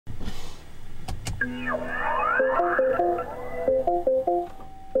So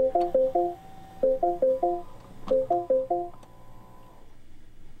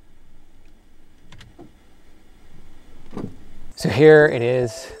here it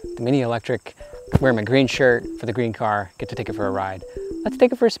is, the Mini Electric. Wearing my green shirt for the green car, get to take it for a ride. Let's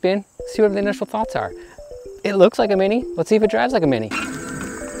take it for a spin, see what the initial thoughts are. It looks like a Mini, let's see if it drives like a Mini.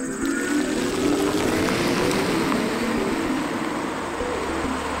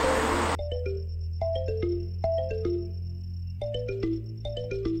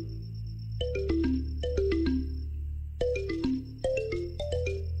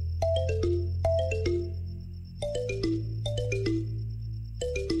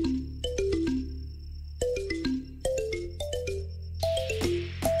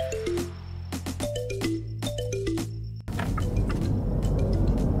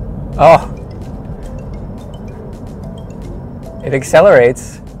 Oh, it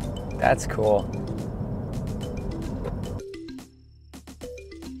accelerates. That's cool.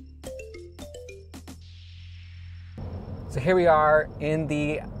 So here we are in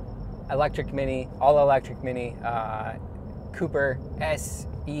the electric Mini, all electric Mini Cooper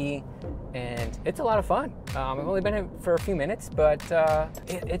SE, and it's a lot of fun. I've only been in it for a few minutes, but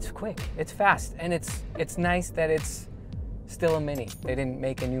it's quick, it's fast, and it's nice that it's still a Mini. They didn't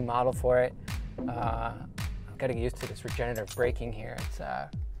make a new model for it. I've got to get used to this regenerative braking here. It's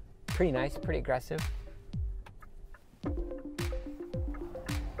pretty nice, pretty aggressive.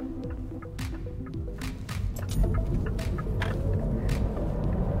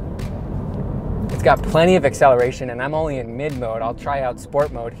 It's got plenty of acceleration, and I'm only in mid mode. I'll try out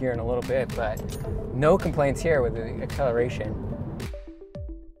sport mode here in a little bit, but no complaints here with the acceleration.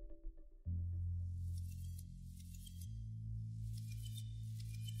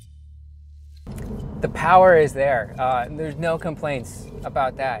 The power is there. There's no complaints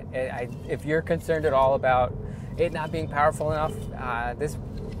about that. If you're concerned at all about it not being powerful enough,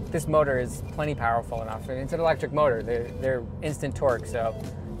 this motor is plenty powerful enough. And it's an electric motor. They're instant torque, so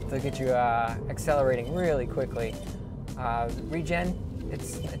they'll get you accelerating really quickly. Regen,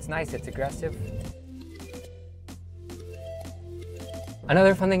 it's nice. It's aggressive.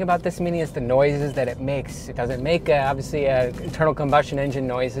 Another fun thing about this Mini is the noises that it makes. It doesn't make, obviously, internal combustion engine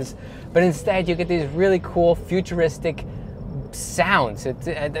noises, but instead you get these really cool futuristic sounds.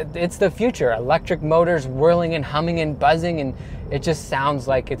 It's the future. Electric motors whirling and humming and buzzing, and it just sounds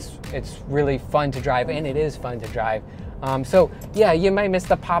like it's really fun to drive, and it is fun to drive. So yeah, you might miss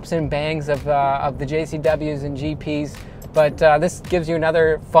the pops and bangs of the JCWs and GPs, but this gives you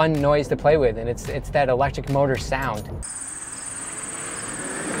another fun noise to play with, and it's that electric motor sound.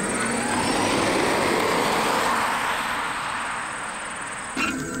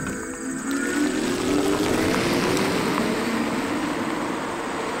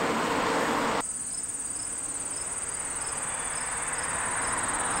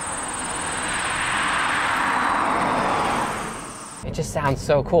 It just sounds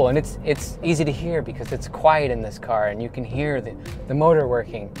so cool, and it's easy to hear because it's quiet in this car, and you can hear the motor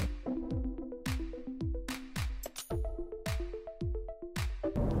working.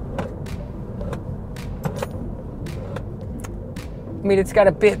 I mean, it's got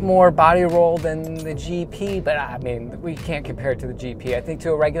a bit more body roll than the GP, but I mean, we can't compare it to the GP. I think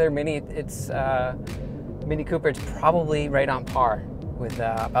to a regular Mini, it's Mini Cooper, it's probably right on par with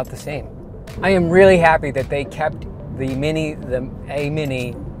about the same. I am really happy that they kept the A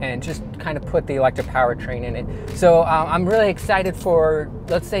Mini, and just kind of put the electric powertrain in it. So I'm really excited for,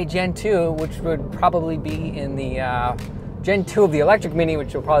 let's say, Gen 2, which would probably be in the Gen 2 of the electric Mini,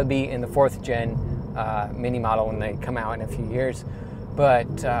 which will probably be in the 4th Gen Mini model when they come out in a few years.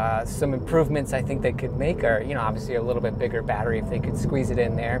 But some improvements I think they could make are, you know, obviously a little bit bigger battery if they could squeeze it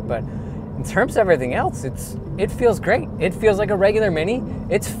in there. But in terms of everything else, it feels great. It feels like a regular Mini.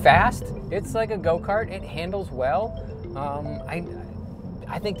 It's fast. It's like a go-kart. It handles well.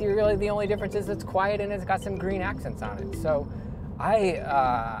 I think really the only difference is it's quiet and it's got some green accents on it. So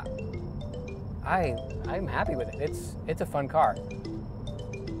I'm happy with it. It's a fun car.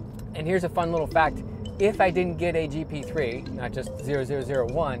 And here's a fun little fact. If I didn't get a GP3, not just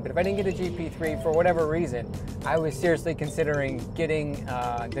 0001, but if I didn't get a GP3 for whatever reason, I was seriously considering getting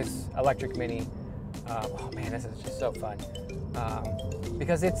this electric Mini. Oh man, this is just so fun.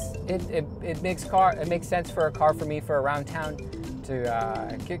 Because it makes sense for a car for me for around town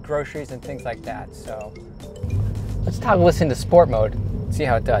to get groceries and things like that. So let's toggle this into sport mode, see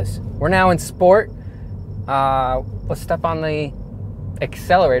how it does. We're now in sport. Let's step on the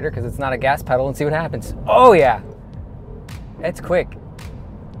accelerator because it's not a gas pedal and see what happens. Oh yeah, it's quick.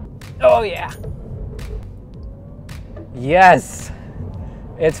 Oh yeah. Yes,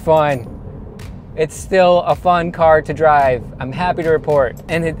 it's fun. it's still a fun car to drive. I'm happy to report.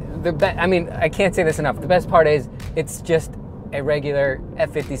 And I mean, I can't say this enough. The best part is it's just a regular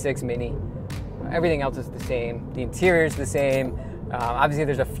F56 Mini. Everything else is the same. The interior is the same. Obviously,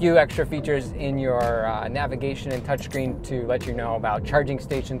 there's a few extra features in your navigation and touchscreen to let you know about charging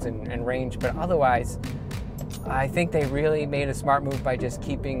stations and range, but otherwise, I think they really made a smart move by just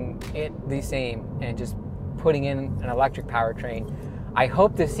keeping it the same and just putting in an electric powertrain. I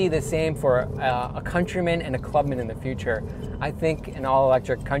hope to see the same for a Countryman and a Clubman in the future. I think an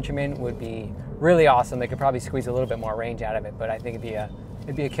all-electric Countryman would be really awesome. They could probably squeeze a little bit more range out of it, but I think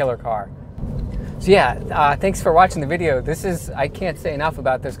it'd be a killer car. So yeah, thanks for watching the video. I can't say enough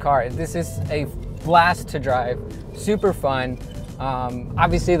about this car. This is a blast to drive, super fun.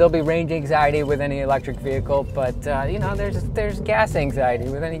 Obviously there'll be range anxiety with any electric vehicle, but you know, there's gas anxiety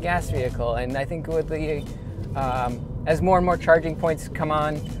with any gas vehicle. And I think with the, as more and more charging points come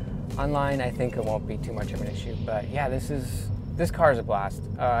online, I think it won't be too much of an issue. But yeah, this car is a blast.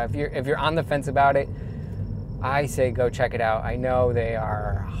 If you're on the fence about it, I say go check it out. I know they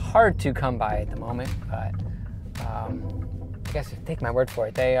are hard to come by at the moment, but I guess take my word for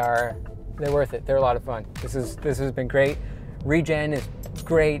it. They're worth it. They're a lot of fun. This has been great. Regen is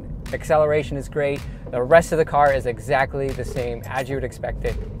great. Acceleration is great. The rest of the car is exactly the same as you would expect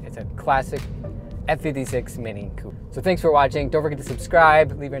it. It's a classic F56 Mini Coupe. So thanks for watching. Don't forget to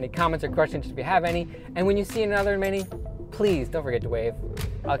subscribe. Leave any comments or questions if you have any. And when you see another Mini, please don't forget to wave.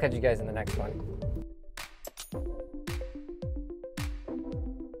 I'll catch you guys in the next one.